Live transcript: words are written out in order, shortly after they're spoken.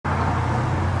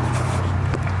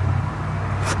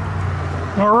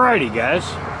Alrighty, guys.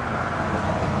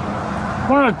 I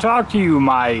want to talk to you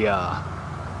my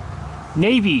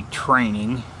Navy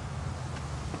training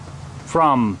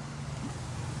from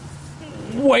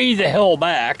way the hell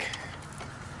back.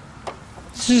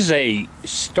 This is a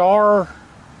Star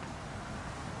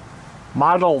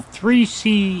Model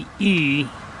 3CEH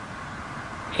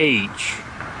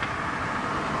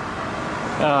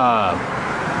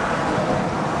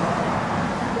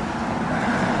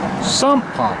sump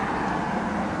pump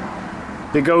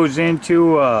that goes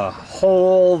into a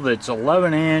hole that's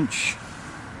 11 inch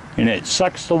and it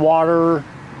sucks the water,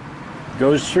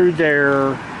 goes through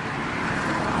there,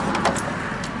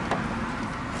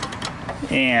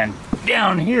 and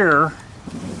down here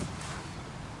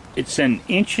it's an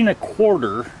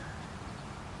 1.25 inch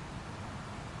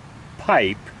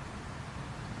pipe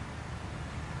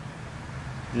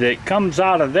that comes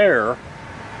out of there,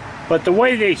 but the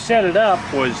way they set it up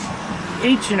was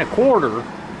 1.25 inch,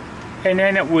 and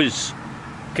then it was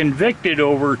convicted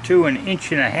over to 1.5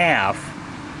 inches.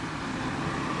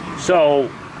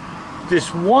 So this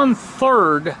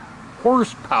 1/3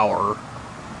 horsepower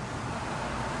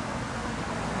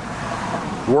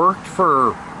worked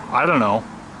for, I don't know,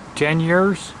 10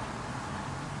 years.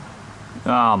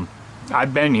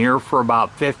 I've been here for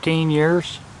about 15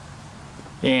 years,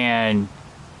 and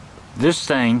this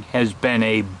thing has been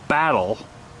a battle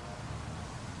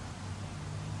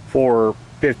for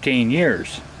 15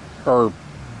 years, or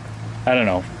I don't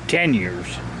know, 10 years.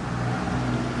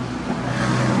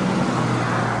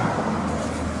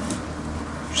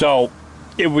 So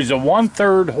it was a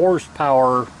 1/3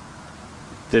 horsepower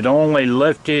that only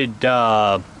lifted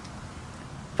 5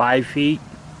 feet.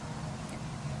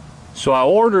 So I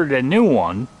ordered a new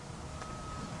one.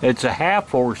 It's a 1/2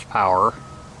 horsepower,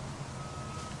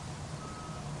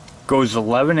 goes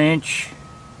 11 inch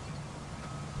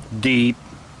deep,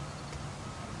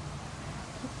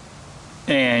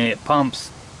 and it pumps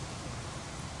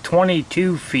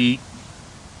 22 feet,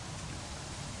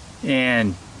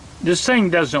 and this thing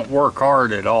doesn't work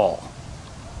hard at all.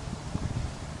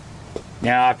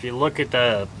 Now if you look at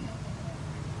the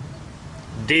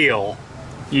deal,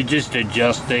 you're just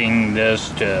adjusting this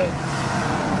to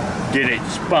get it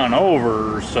spun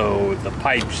over so the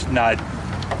pipe's not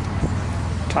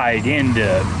tied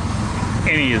into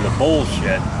any of the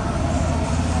bullshit.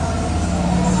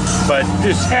 But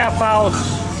this half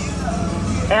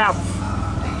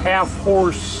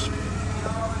horse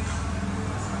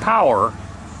power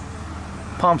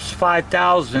pumps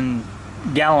 5,000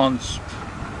 gallons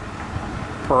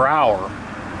per hour.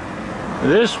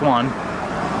 This one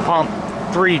pumped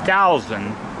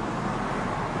 3,000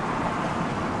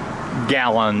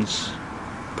 gallons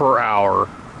per hour,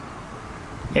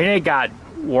 and it got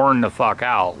worn the fuck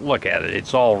out. Look at it,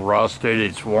 it's all rusted,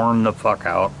 it's worn the fuck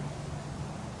out.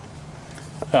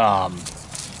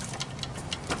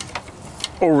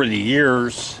 Over the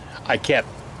years I kept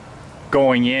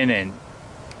going in and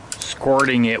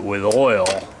squirting it with oil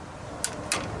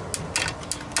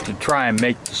to try and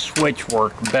make the switch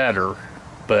work better,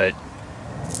 but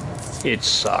it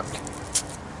sucked.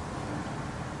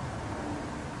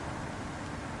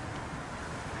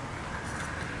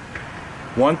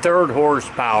 One-third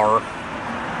horsepower.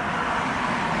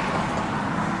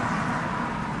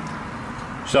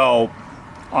 So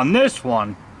on this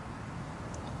one,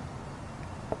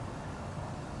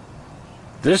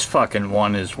 this fucking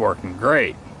one is working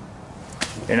great.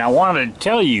 And I wanted to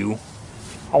tell you,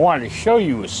 I wanted to show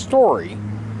you a story.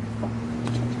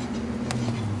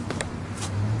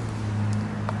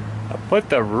 I put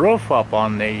the roof up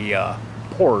on the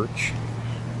porch,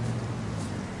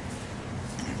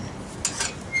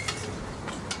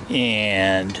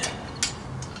 and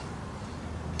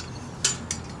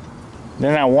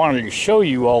then I wanted to show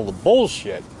you all the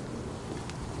bullshit.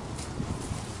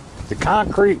 The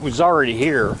concrete was already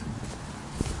here.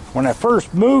 When I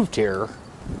first moved here,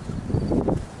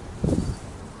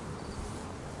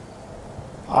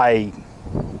 I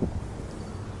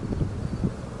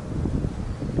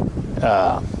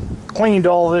cleaned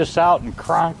all this out and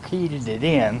concreted it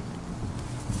in.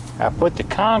 I put the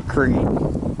concrete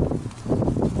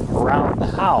around the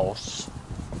house,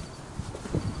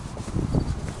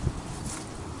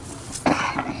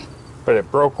 but it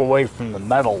broke away from the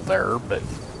metal there. But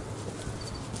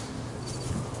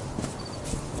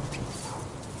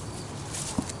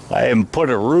I haven't put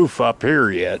a roof up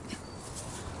here yet.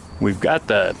 We've got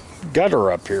the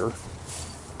gutter up here,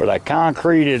 but I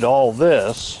concreted all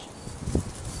this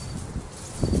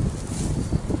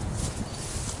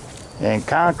and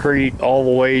concrete all the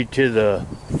way to the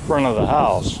front of the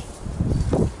house.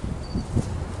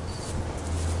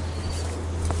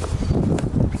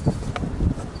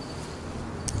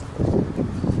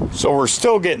 So we're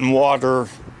still getting water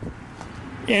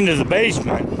into the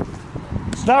basement.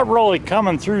 It's not really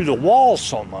coming through the wall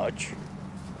so much.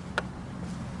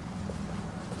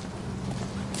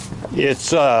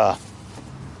 It's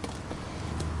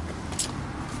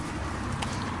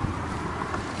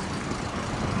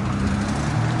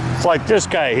like this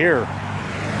guy here.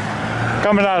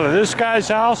 Coming out of this guy's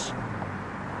house,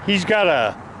 he's got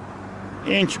a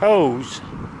inch hose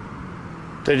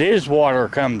that his water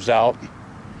comes out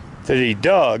that he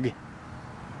dug,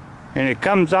 and it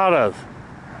comes out of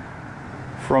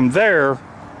from there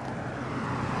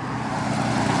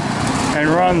and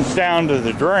runs down to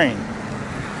the drain.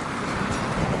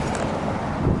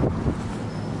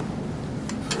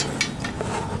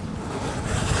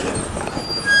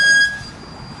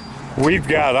 We've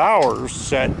got ours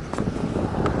set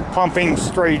pumping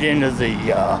straight into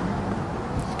the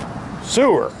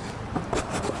sewer.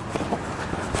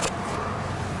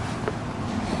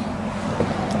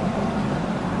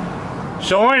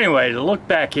 So anyway, to look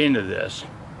back into this,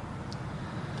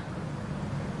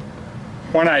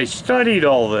 when I studied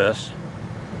all this,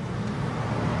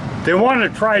 they want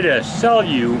to try to sell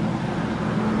you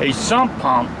a sump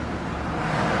pump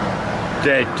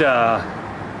that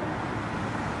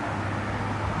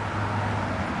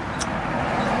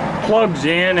plugs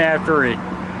in after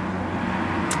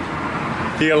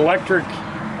the electric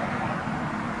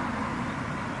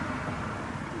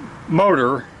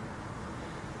motor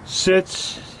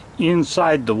sits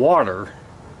inside the water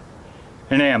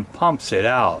and then pumps it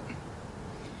out.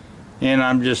 And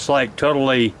I'm just like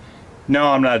totally, no,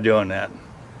 I'm not doing that.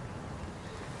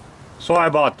 So I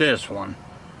bought this one.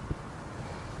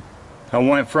 I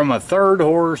went from a 1/3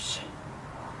 horse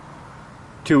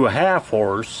to a 1/2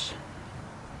 horse.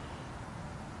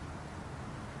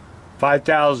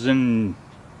 5,000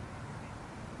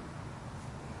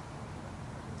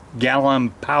 gallon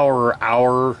power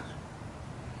hour.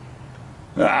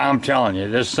 I'm telling you,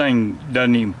 this thing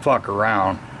doesn't even fuck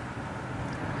around.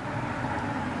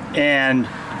 And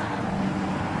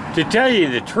to tell you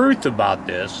the truth about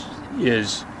this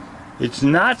is, it's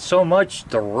not so much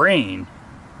the rain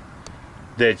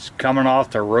that's coming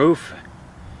off the roof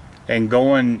and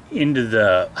going into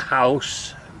the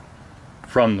house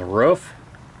from the roof.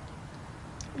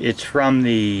 It's from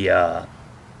the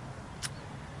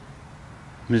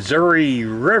Missouri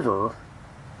River.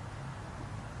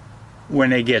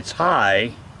 When it gets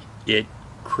high, it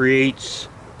creates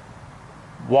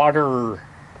water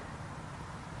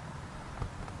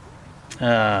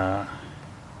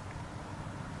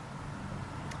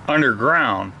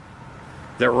underground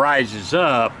that rises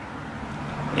up,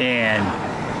 and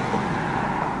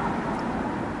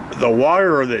the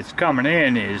water that's coming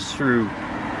in is through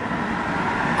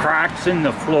cracks in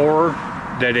the floor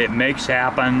that it makes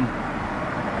happen,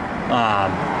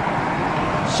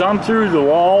 some through the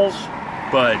walls,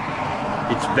 but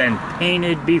it's been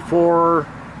painted before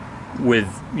with,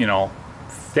 you know,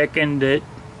 thickened it.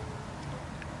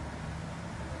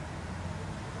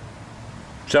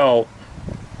 So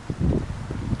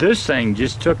this thing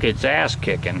just took its ass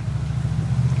kicking.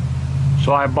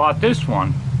 So I bought this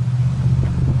one,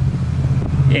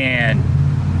 and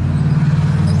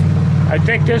I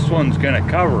think this one's gonna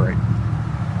cover it.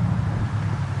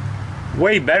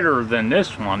 Way better than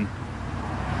this one.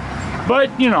 But,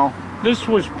 you know, this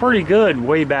was pretty good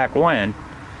way back when.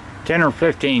 10 or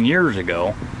 15 years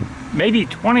ago. Maybe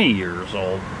 20 years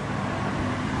old.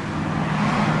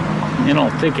 You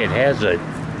don't think it has a...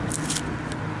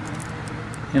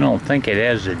 You don't think it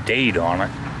has a date on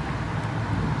it.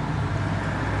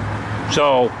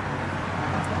 So,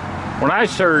 when I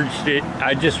searched it,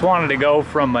 I just wanted to go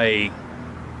from a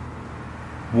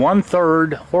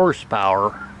 1/3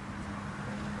 horsepower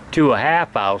to a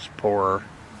 1/2 horsepower,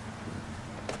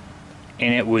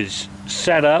 and it was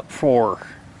set up for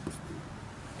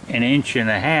an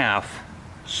 1.5 inch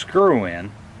screw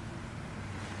in,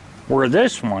 where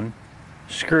this one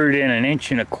screwed in an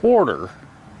 1.25 inch,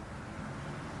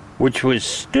 which was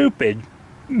stupid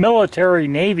military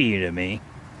navy to me.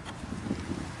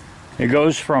 It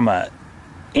goes from a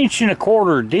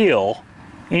 1.25 inch deal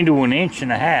into an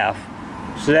 1.5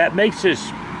 inch. So that makes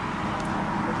this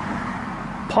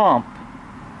pump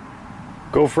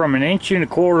go from an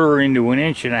 1.25 inch into an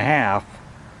 1.5 inch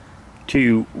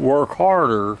to work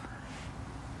harder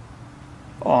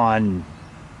on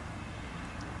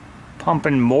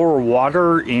pumping more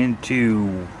water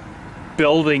into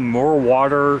building more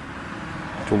water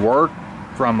to work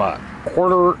from a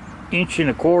 1.25 inch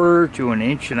to an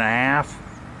 1.5 inch.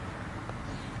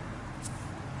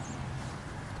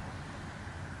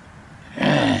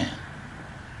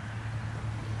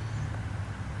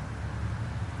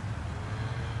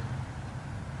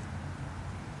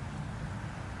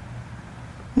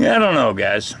 Yeah, I don't know,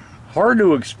 guys. Hard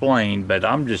to explain, but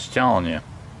I'm just telling you.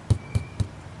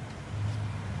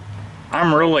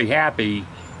 I'm really happy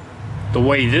the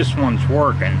way this one's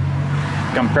working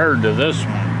compared to this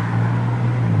one.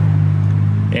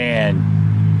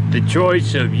 And the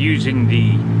choice of using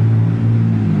the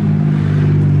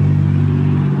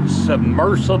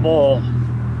submersible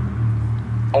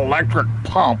electric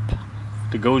pump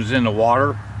that goes in the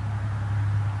water,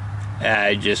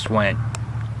 I just went,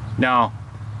 no,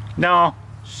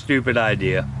 stupid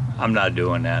idea. I'm not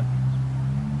doing that.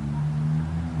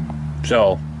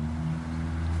 So,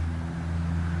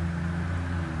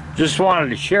 just wanted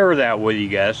to share that with you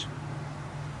guys.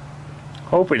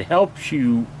 Hope it helps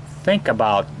you think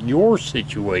about your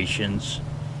situations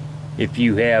if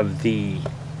you have the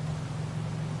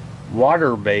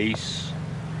water base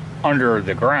under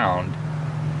the ground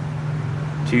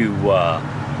to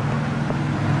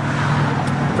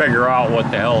figure out what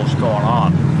the hell's going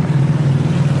on.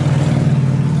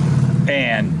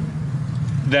 And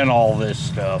then all this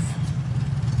stuff.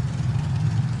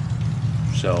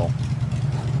 So,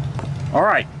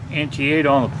 alright, NT8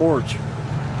 on the porch.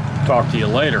 Talk to you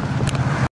later.